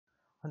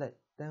හොඳයි.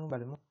 දැන්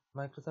බලමු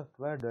Microsoft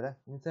Word වල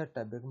insert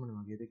tab එක මොන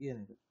වගේද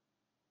කියන එක.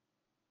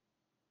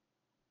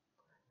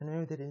 මෙන්න මේ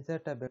විදිහට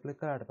insert tab එක ක්ලික්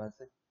කරාට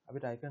පස්සේ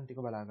අපිට icon ටික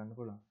බලා ගන්න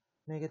පුළුවන්.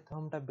 මේකෙත්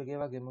home tab එකේ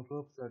වගේම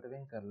groups වලට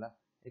වෙන් කරලා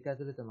ඒක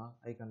ඇතුලේ තමයි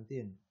icon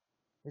තියෙන්නේ.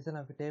 ඉතින්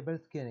අපි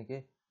tables කියන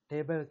එකේ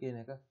table කියන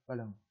එක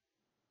බලමු.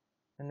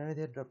 මෙන්න මේ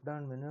විදිහට drop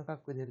down menu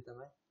එකක් විදිහට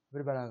තමයි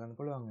අපිට බලා ගන්න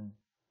පුළුවන් වෙන්නේ.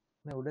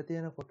 මේ උඩ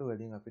තියෙන කොටු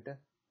වලින් අපිට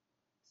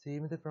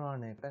සීමිත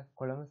ප්‍රමාණයකට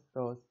columns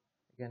rows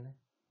කියන්නේ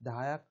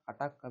 10ක්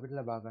 8ක් අපිට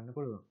ලබා ගන්න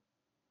පුළුවන්.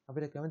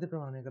 අපිට කැමති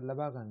ප්‍රමාණයකට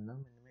ලබා ගන්න නම්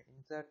මෙන්න මේ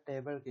insert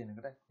table කියන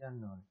එකට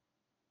යන්න ඕනේ.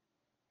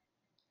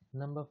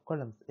 number of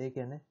columns ඒ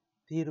කියන්නේ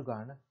තීරු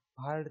ගාන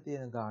පහළට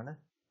තියෙන ගාන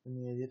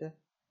මේ විදිහට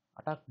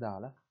 8ක්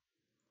දාලා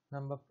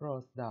number of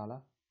rows දාලා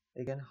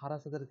ඒ කියන්නේ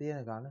හරස් අතර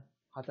තියෙන ගාන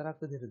 4ක්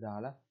විදිහට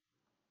දාලා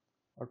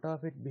auto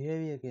fit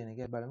behavior කියන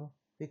එක බලමු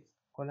fix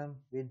column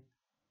width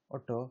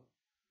auto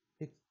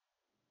fix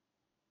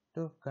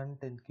to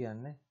content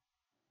කියන්නේ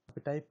අපි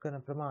ටයිප්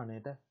කරන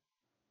ප්‍රමාණයට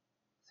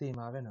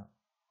සීමා වෙනවා.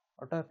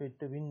 auto fit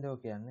to window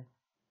කියන්නේ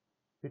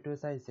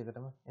පිටුවේ size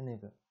එකටම එන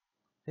එක.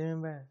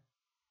 remember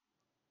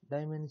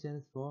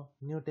dimensions for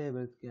new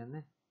tables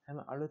කියන්නේ හැම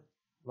අලුත්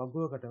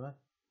වගුවකටම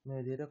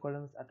මේ විදිහට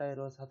columns 8යි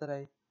rows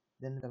 4යි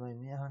දෙන්න තමයි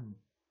මේ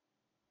අහන්නේ.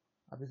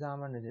 අපි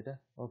සාමාන්‍ය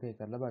විදිහට ඕකේ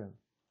කරලා බලමු.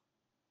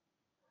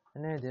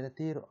 එනේ විදිහට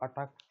තීරු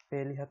 8ක්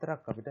පේලි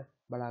 4ක් අපිට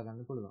බලා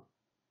ගන්න පුළුවන්.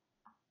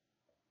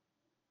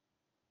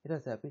 ඊට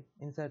පස්සේ අපි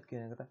insert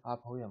කියන එකට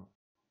ආපහු යමු.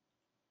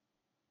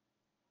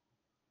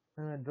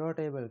 මෙන්න draw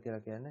table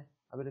කියලා කියන්නේ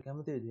අපිට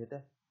කැමති විදිහට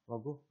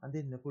වගු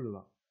අඳින්න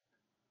පුළුවන්.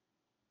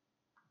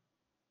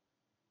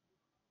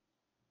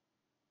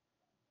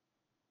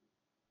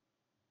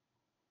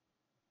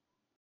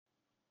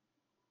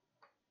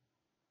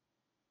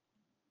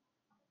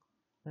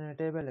 මෙන්න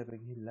table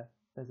එකට ගිහිල්ලා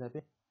ඊට පස්සේ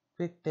අපි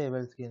quick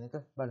tables කියන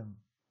එක බලමු.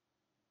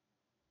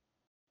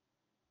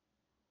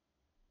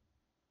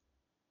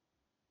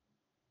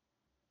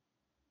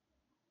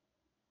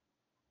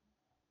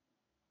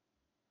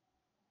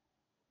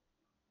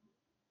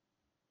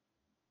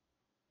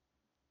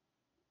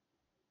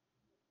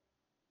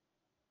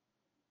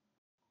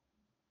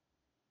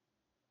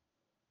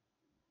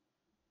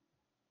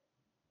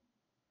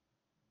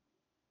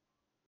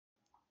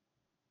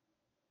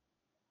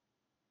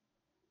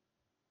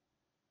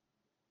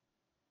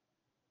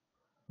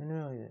 මෙන්න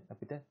මේ වගේ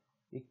අපිට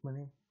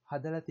ඉක්මනින්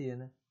හදලා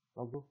තියෙන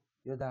වගු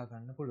යොදා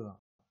ගන්න පුළුවන්.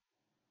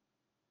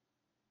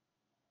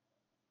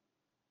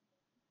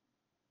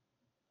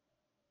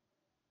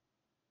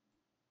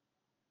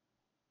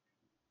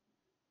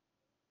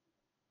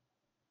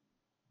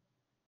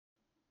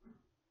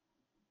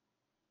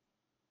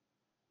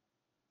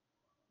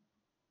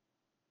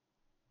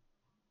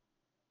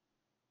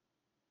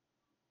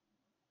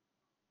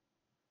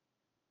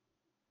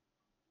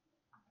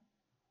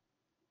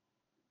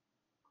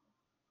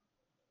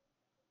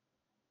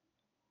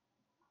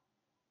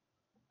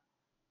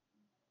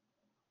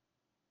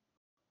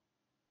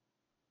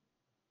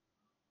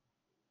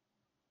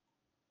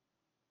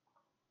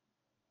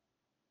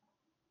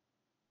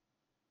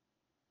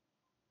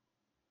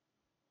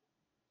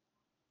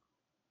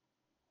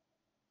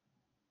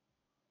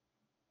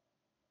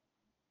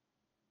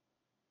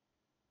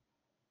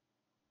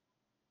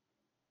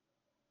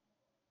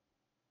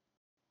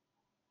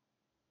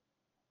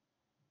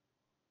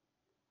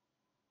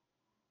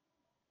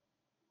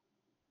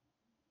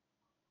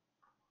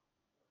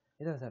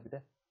 ඊට පස්සේ අපිට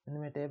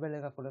මෙන්න මේ table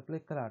එකක් උඩ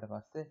ක්ලික් කළාට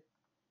පස්සේ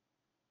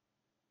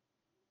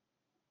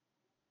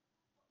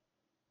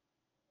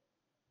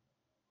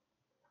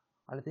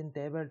අලුතින්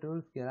table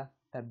tools කියලා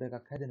tab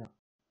එකක් හැදෙනවා.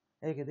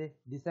 ඒකෙදි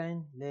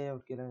design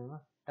layout කියලා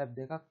මෙම tab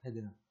දෙකක්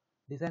හැදෙනවා.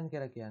 design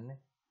කියලා කියන්නේ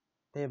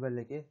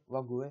table එකේ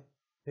වගුවේ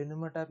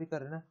පෙනුමට අපි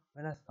කරන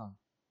වෙනස්කම්.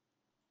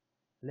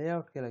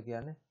 layout කියලා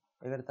කියන්නේ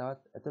ඒකට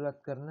තවත්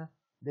ඇතුළත් කරන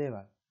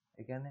දේවල්.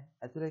 ඒ කියන්නේ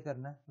ඇතුලේ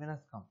කරන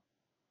වෙනස්කම්.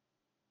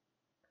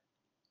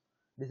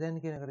 design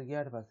කියන එකට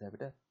ගියාට පස්සේ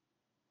අපිට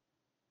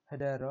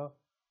header row,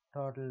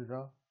 total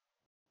row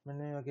මෙන්න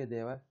මේ වගේ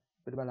දේවල්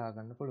අපිට බලා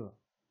ගන්න පුළුවන්.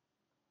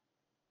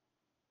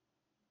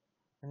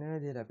 මෙන්න මේ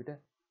විදිහට අපිට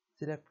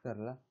select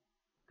කරලා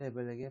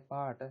table එකේ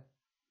පාට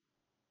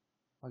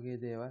වගේ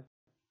දේවල්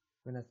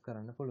වෙනස්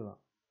කරන්න පුළුවන්.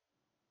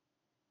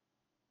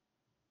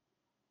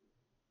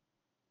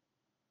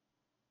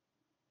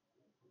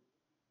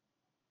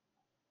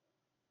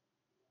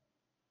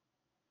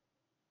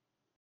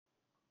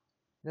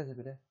 ඊට පස්සේ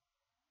අපිට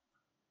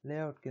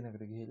layout කියන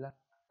එකට ගිහිල්ලා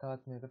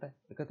තවත් මේකට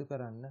එකතු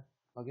කරන්න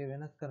වගේ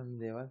වෙනස් කරන්න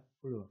දේවල්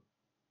පුළුවන්.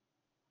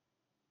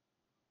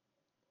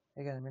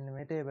 ඒ කියන්නේ මෙන්න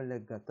මේ table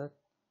එක ගත්තොත්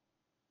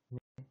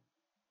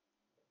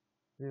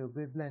view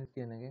grid lines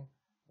කියන එකෙන්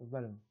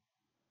බලමු.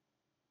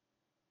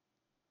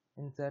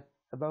 insert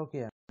above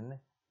කියන්නේ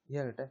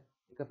ඉහළට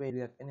එක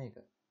පේලියක් එන එක.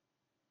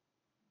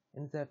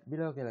 insert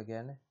below කියලා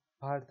කියන්නේ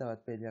පහළට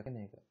තවත් පේලියක් එන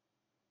එක.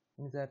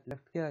 insert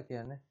left කියලා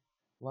කියන්නේ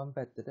වම්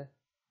පැත්තට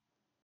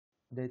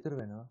ඉඩ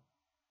ඉතුරු වෙනවා.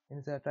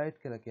 insert right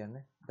කියලා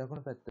කියන්නේ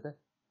දකුණු පැත්තට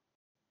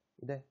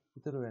ඉඩ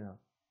ඉතුරු වෙනවා.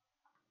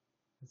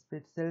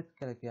 split cells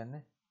කියලා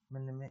කියන්නේ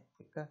මෙන්න මේ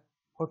එක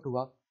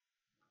කොටුවක්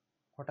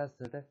කොටස්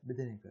වලට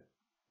බෙදෙන එක.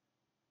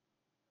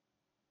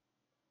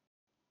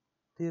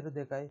 තීරු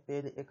 2යි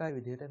පේලි 1යි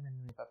විදිහට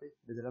මෙන්න මේක අපි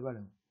බෙදලා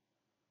බලමු.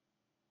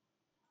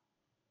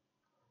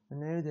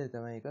 මෙන්න මේ විදිහට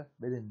තමයි ඒක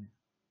බෙදෙන්නේ.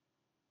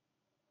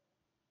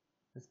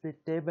 ස්ප්ලිට්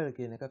ටේබල්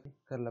කියන එක අපි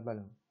කරලා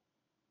බලමු.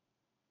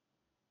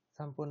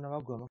 සම්පූර්ණ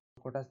වගුවම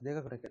කොටස්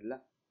දෙකකට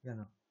කඩලා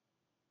යනවා.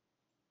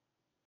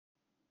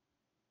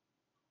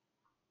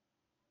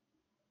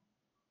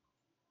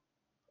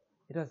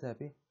 ඊට පස්සේ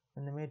අපි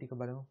මෙන්න මේ ටික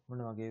බලමු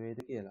මොන වගේ වේද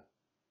කියලා.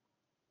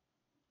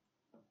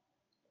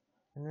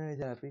 මෙන්න මේ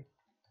විදිහට අපි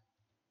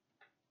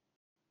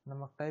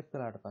නමක් ටයිප්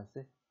කළාට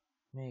පස්සේ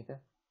මේක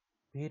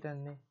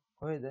පිහිටන්නේ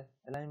කොහෙද,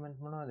 alignment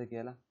මොනවද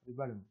කියලා අපි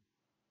බලමු.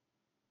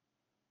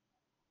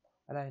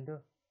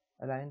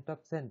 align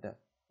top center.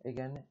 ඒ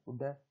කියන්නේ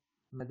උඩ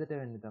මැදට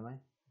වෙන්නේ තමයි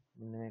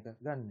මෙන්න මේක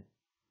ගන්න.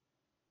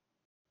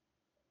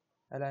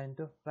 align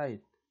to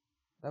right.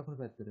 දකුණු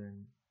පැත්තට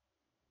වෙන්නේ.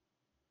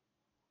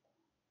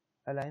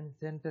 align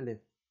center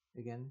left.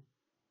 ඒ කියන්නේ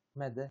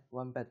මැද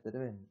වම් පැත්තට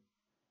වෙන්නේ.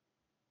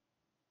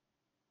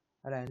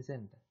 align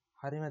center.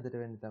 හරි මැදට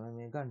වෙන්නේ තමයි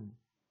මේ ගන්න.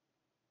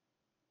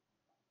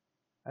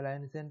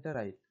 align center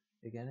right.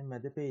 ඒ කියන්නේ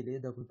මැද පේලිය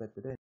දකුණු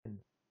පැත්තට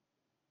වෙන්නේ.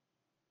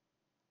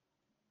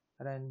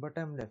 align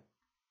bottom left.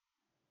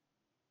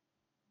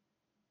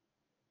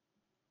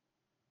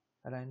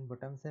 align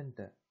bottom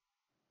center.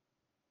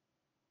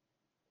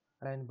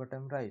 align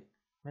bottom right.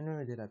 මෙන්න මේ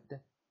විදිහට අපිට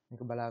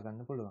මේක බලා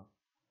ගන්න පුළුවන්.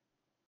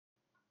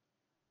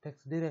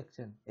 text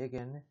direction. ඒ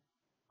කියන්නේ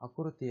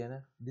අකුරු තියෙන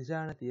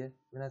දිශානතිය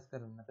වෙනස්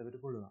කරන්නට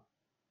අපිට පුළුවන්.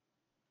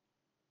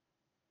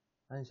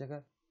 අංශක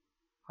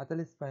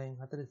 45න්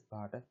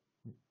 45ට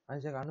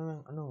අංශක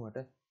 90න්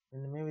 90ට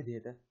මෙන්න මේ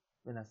විදිහට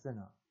වෙනස්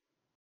වෙනවා.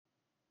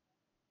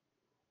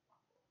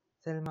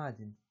 cell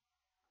margins.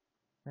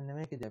 මෙන්න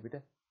මේකදී අපිට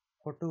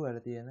කොටු වල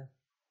තියෙන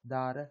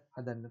දාර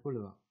හදන්න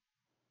පුළුවන්.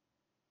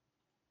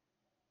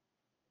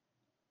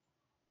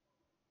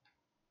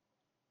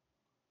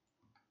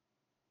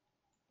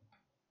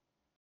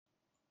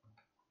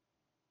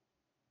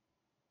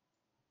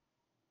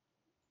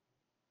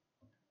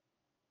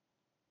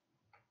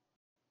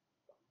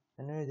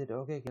 මෙන්න මේ විදිහට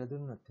ඕකේ කියලා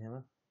දුන්නොත් එහෙම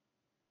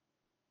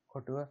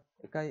කොටුව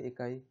 1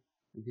 1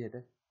 විදිහට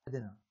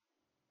හදෙනවා.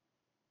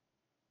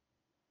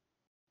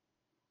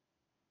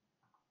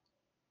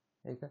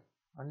 ඒක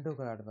අන්ඩු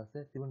කරාට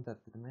පස්සේ තිබුණු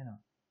තත්ත්වෙටම එනවා.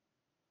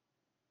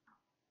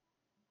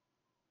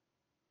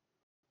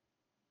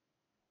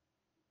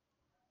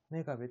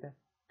 මේක අපිට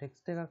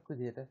ටෙක්ස්ට් එකක්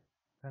විදිහට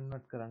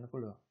කන්වර්ට් කරන්න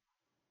පුළුවන්.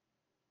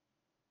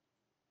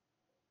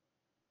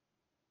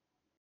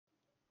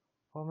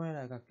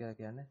 ෆෝමූලා එකක් කියලා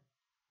කියන්නේ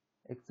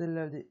Excel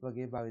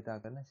වගේ භාවිතා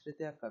කරන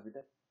ශ්‍රිතයක් අපිට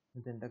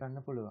මෙතෙන්ට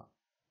ගන්න පුළුවන්.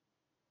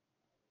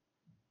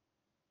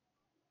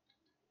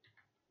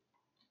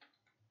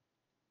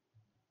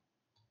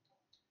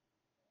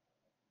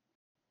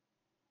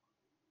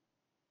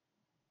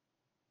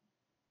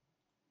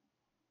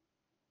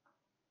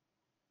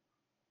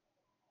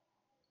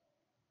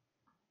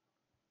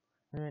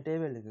 මේ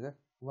ටේබල් එකක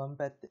වම්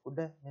පැත්තේ උඩ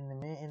මෙන්න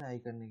මේ එන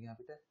අයිකන් එක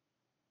අපිට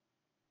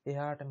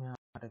එහාට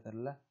මෙහාට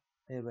කරලා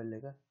ටේබල්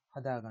එක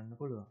හදා ගන්න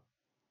පුළුවන්.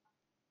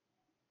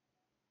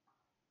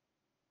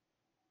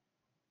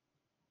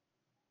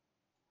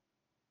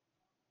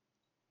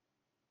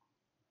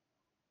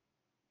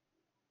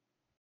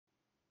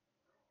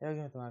 ඒ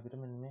වගේම තමයි අපිට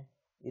මෙන්න මේ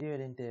ඉරි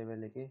වලින්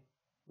ටේබල් එකේ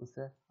උස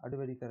අඩු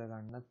වැඩි කර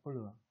ගන්නත්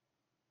පුළුවන්.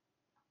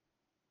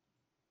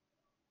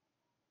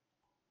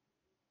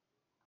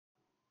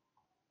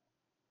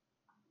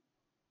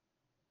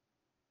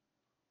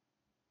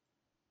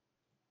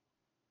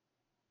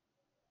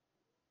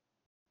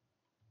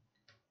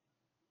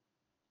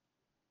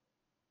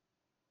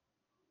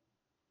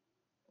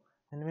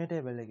 මෙන්න මේ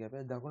ටේබල් එකේ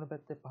අපිට දකුණු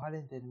පැත්තේ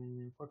පහළින් තියෙන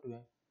මේ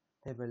කොටුවෙන්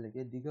ටේබල්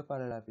එකේ දිග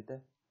පළල අපිට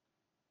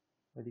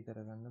වැඩි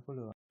කර ගන්න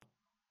පුළුවන්.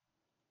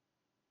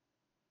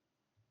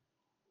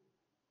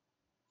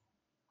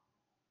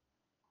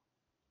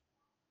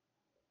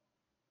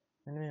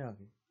 මෙන්න මේ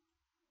වගේ.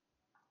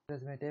 ඊට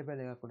පස්සේ මේ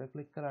ටේබල් එකක් උඩ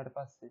ක්ලික් කළාට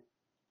පස්සේ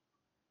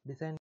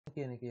ඩිසයින්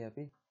කියන එකේ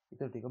අපි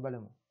ඊට ටික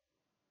බලමු.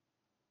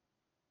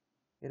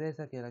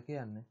 ඉරේසර් කියලා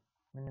කියන්නේ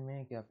මෙන්න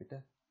මේකේ අපිට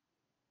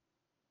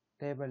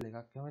ටේබල්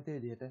එකක් කැමති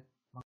විදිහට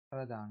මක්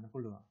කරලා දාන්න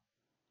පුළුවන්.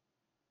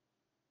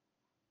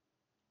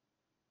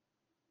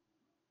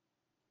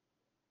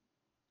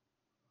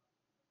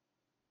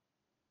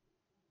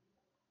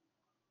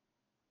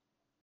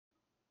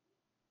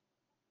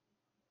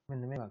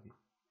 මෙන්න මේ වගේ.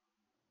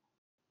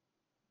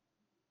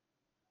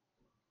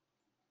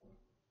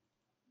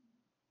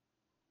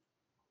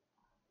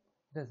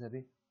 ඊට පස්සේ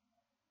අපි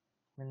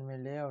මෙන්න මේ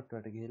layout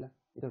වලට ගිහිලා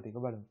ඊට ටික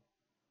බලමු.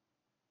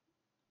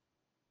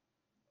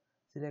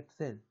 select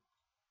cell.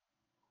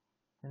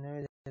 මෙන්න මේ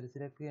විදිහට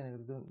select කියන එක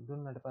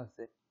දුන්නාට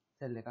පස්සේ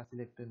cell එකක්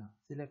select වෙනවා.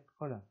 select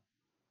column.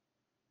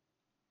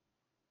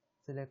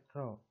 select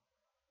row.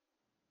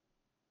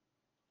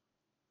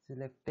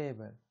 select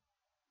table.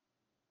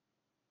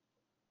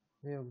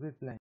 view grid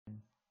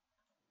line.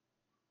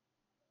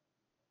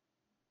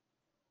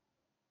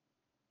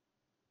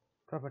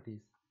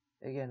 properties.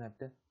 ඒ කියන්නේ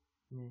අපිට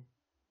මේ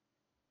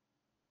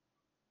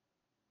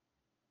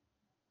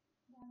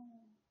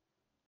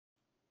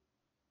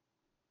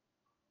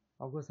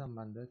ඔග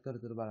සම්බන්ධ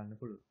තොරතුරු බලන්න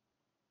පුළුවන්.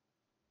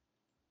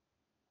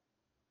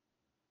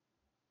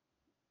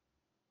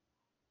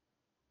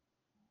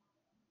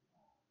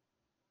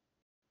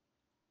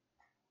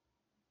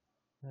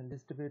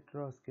 distribute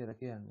rows කියලා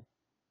කියන්නේ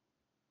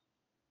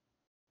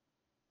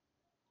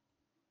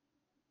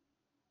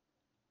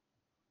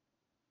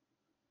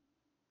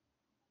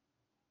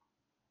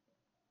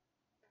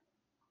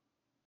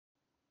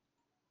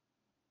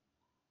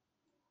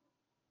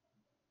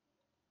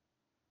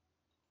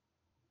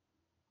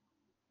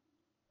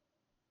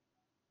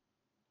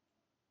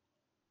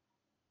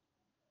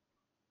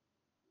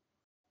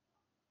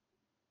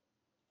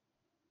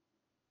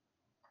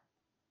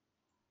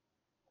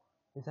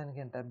design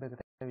කියන tab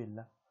එකට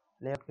ඇවිල්ලා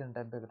layout කියන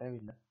tab එකට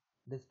ඇවිල්ලා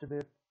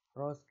distribute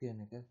rows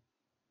කියන එක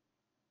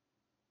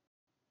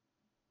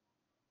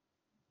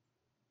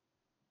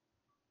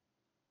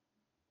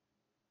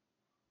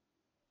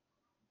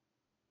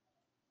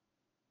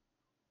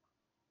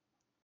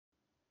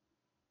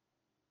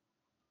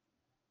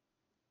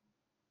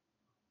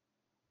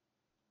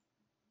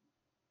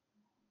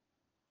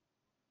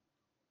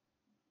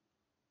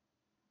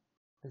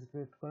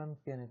distribute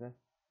columns කියන එක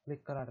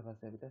ක්ලික් කරාට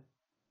පස්සේ අපිට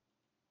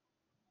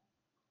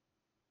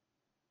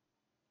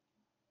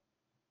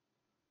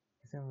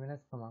කිසිම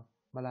වෙනස්කමක්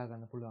බලා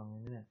ගන්න පුළුවන්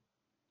වෙන්නේ නැහැ.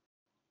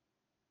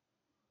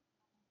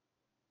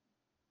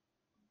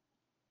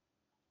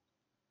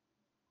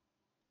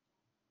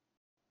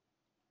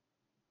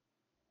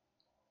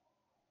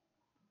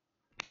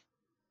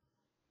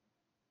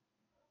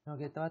 මේ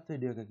වගේ තවත්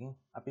වීඩියෝ එකකින්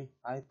අපි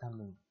ආයෙත් හම්බ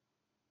වෙමු.